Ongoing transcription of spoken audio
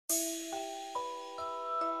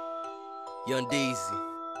Young Deezy,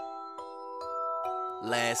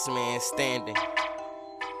 last man standing.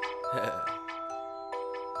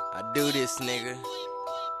 I do this, nigga.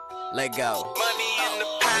 Let go. Money in the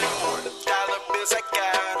pound, dollar bills I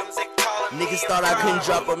got 'em. They calling me Niggas thought I couldn't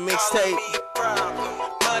drop a mixtape.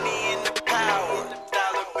 Money in the pound,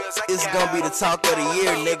 dollar bills I got 'em. It's gonna be the talk of the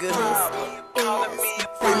year, nigga.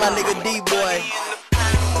 Free my nigga D-Boy.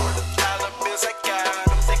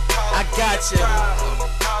 I got you.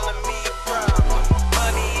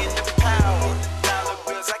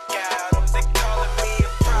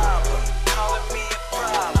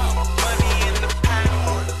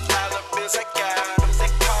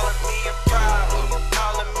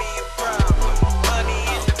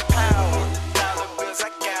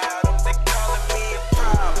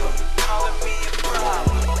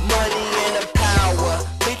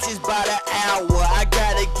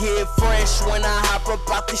 Get fresh when I hop up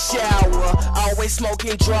out the shower. Always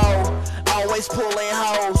smoking dro, always pulling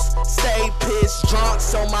hoes. Stay pissed drunk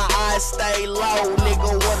so my eyes stay low.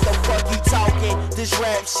 Nigga, what the fuck you talking? This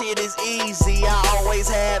rap shit is easy. I always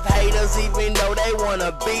have haters even though they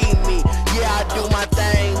wanna be me. Yeah, I do my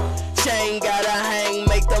thing. Chain gotta hang,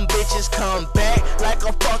 make them bitches come back like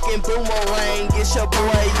a fucking boomerang. It's your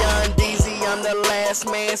boy Young Deezy, I'm the last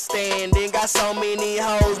man standing. Got so many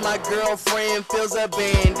hoes, my girlfriend feels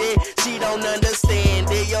abandoned. She don't understand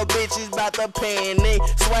it, your bitch is bout to panic.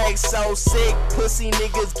 Swag so sick, pussy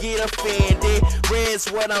niggas get offended.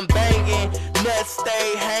 Red's what I'm banging, nuts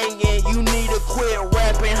stay hanging. You need to quit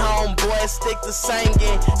rapping, homeboy, stick to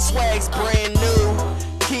singing. Swag's brand new,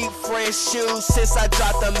 keep fresh shoes since I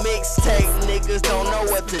dropped the mixtape. Niggas don't know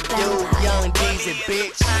what to do. Young Deezy,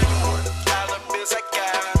 bitch. Dollar bills I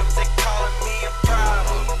got 'em. They calling me a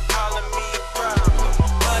problem. Calling me a problem.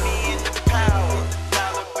 Money in the pound.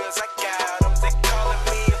 Dollar bills I got 'em. They calling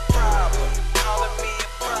me a problem. Calling me a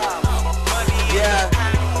problem. Money in the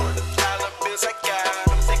pound. Dollar bills I got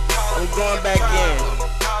 'em. They calling I'm going back in.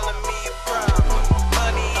 Calling me a problem.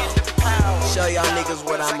 Money in the pound. Show y'all niggas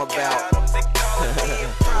what I'm about.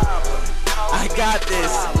 I got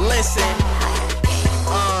this, listen.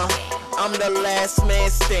 I'm the last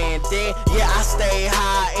man standing. Yeah, I stay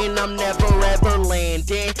high and I'm never ever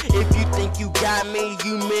landing. If you think you got me,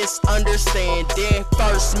 you misunderstanding.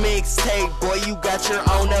 First mixtape, boy, you got your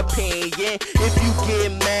own opinion. If you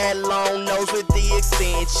get mad, long nose with the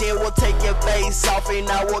extension, we'll take your face off and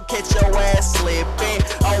I will catch your ass slipping.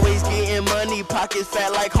 Always getting money, pockets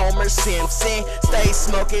fat like Homer Simpson. Stay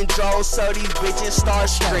smoking dro so these bitches start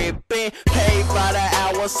stripping. Paid by the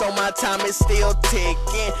hour so my time is still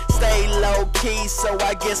ticking. Stay low key so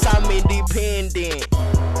I guess I'm independent.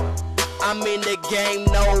 I'm in the game,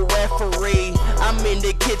 no referee. I'm in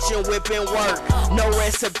the kitchen whipping work, no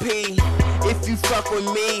recipe. If you fuck with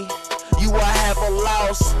me, you will have a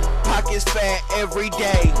loss. Pockets fat every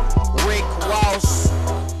day, Rick Ross.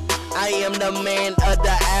 I am the man of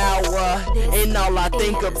the hour, and all I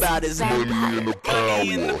think about is money in the power,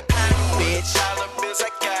 bitch.